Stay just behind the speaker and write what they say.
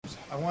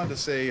I wanted to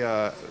say,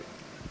 a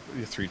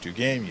 3-2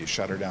 game, you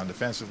shut her down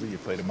defensively, you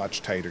played a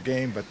much tighter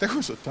game, but there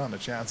was a ton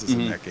of chances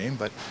in that game.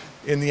 But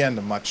in the end,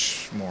 a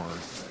much more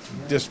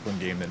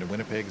disciplined game than in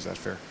Winnipeg. Is that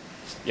fair?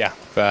 Yeah,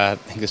 I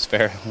think it's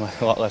fair.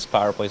 A lot less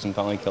power plays and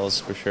penalty kills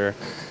for sure.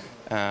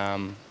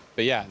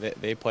 But yeah,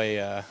 they play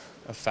a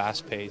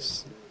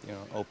fast-paced,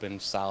 open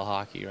style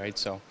hockey, right?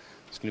 So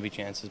there's going to be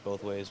chances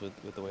both ways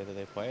with the way that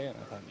they play. And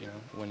I thought,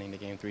 winning the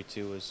game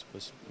 3-2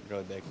 was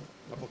really big.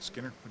 How about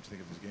Skinner? What do you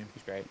think of his game?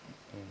 He's great.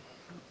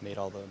 Made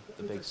all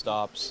the big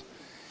stops.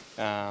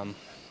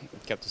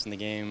 Kept us in the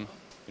game.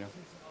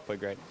 Played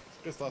great.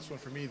 Just last one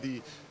for me.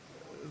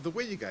 The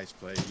way you guys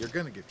play, you're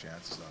going to give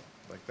chances up.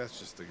 Like, that's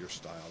just your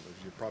style.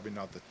 You're probably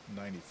not the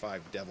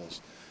 95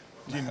 Devils.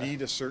 Do you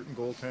need a certain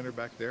goaltender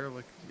back there?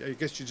 Like, I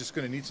guess you're just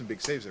going to need some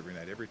big saves every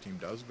night. Every team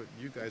does, but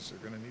you guys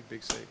are going to need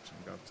big saves. And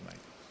you got it tonight.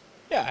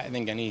 Yeah, I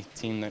think any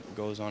team that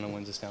goes on and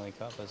wins the Stanley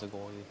Cup as a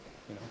goalie,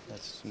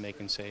 that's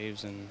making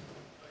saves, and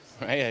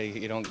right,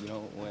 you don't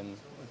win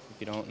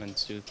if you don't. And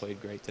Stu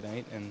played great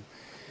tonight, and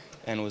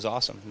it was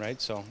awesome, right?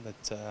 So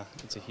that's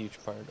it's a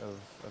huge part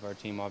of our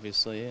team,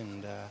 obviously,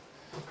 and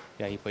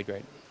yeah, he played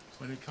great.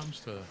 When it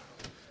comes to,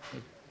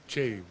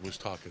 Jay was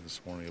talking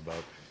this morning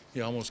about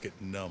you almost get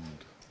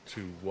numbed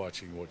to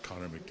watching what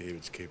Connor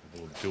McDavid's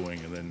capable of doing,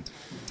 and then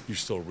you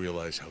still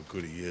realize how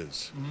good he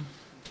is. Mm-hmm.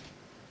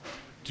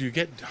 Do you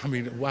get,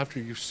 after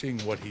you're seeing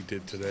what he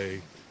did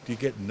today, do you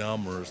get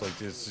numb, or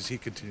does he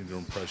continue to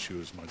impress you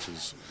as much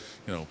as,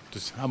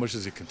 how much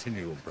does he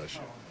continue to impress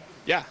you?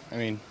 Yeah,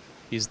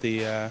 he's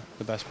the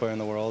best player in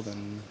the world,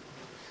 and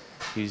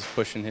he's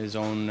pushing his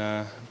own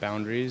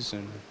boundaries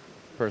and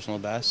personal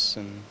bests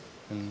and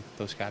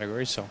those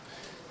categories. So,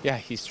 yeah,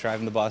 he's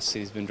driving the bus.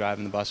 He's been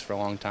driving the bus for a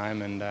long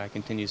time, and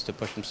continues to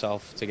push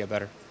himself to get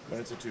better. When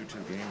it's a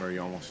 2-2 game, are you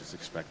almost just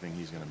expecting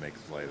he's going to make a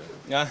play there?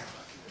 Yeah.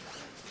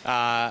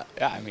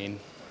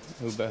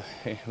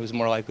 Who's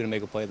more likely to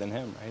make a play than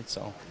him, right?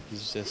 So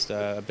he's just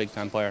a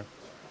big-time player.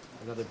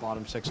 Another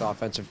bottom six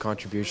offensive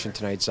contribution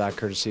tonight, Zach,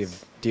 courtesy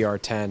of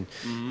DR10.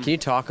 Can you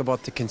talk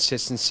about the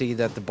consistency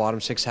that the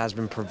bottom six has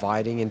been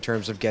providing in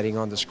terms of getting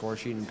on the score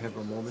sheet in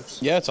pivotal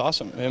moments? Yeah, it's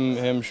awesome.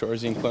 Him,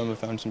 Shorzy, and Clem have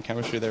found some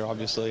chemistry there,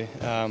 obviously.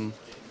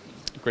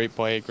 Great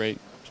play, great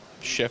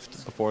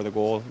shift before the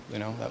goal,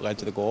 that led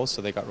to the goal,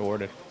 so they got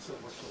rewarded.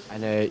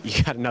 And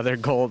you got another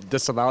goal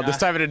disallowed, this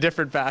time in a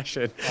different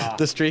fashion.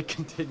 The streak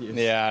continues.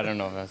 Yeah, I don't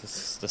know if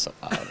that's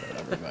disallowed or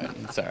whatever, but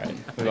it's all right.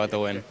 We got the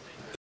win.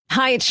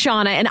 Hi, it's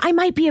Shauna, and I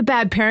might be a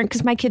bad parent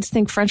because my kids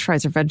think French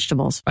fries are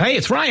vegetables. Hey,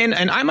 it's Ryan,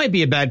 and I might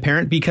be a bad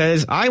parent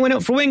because I went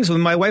out for wings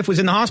when my wife was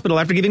in the hospital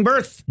after giving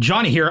birth.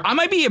 Johnny here. I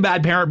might be a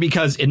bad parent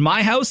because in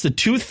my house, the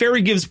tooth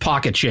fairy gives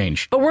pocket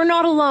change. But we're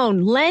not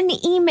alone. Len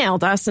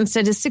emailed us and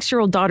said his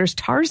 6-year-old daughter's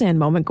Tarzan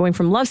moment going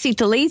from love seat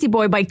to lazy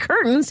boy by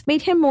curtains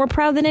made him more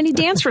proud than any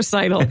dance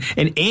recital.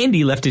 And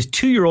Andy left his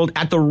 2-year-old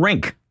at the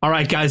rink. All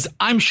right, guys,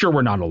 I'm sure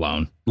we're not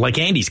alone. Like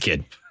Andy's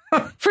kid.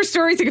 For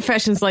stories and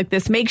confessions like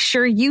this, make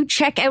sure you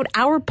check out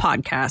our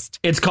podcast.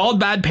 It's called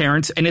Bad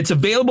Parents, and it's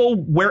available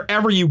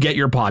wherever you get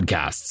your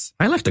podcasts.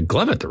 I left a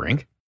glove at the rink.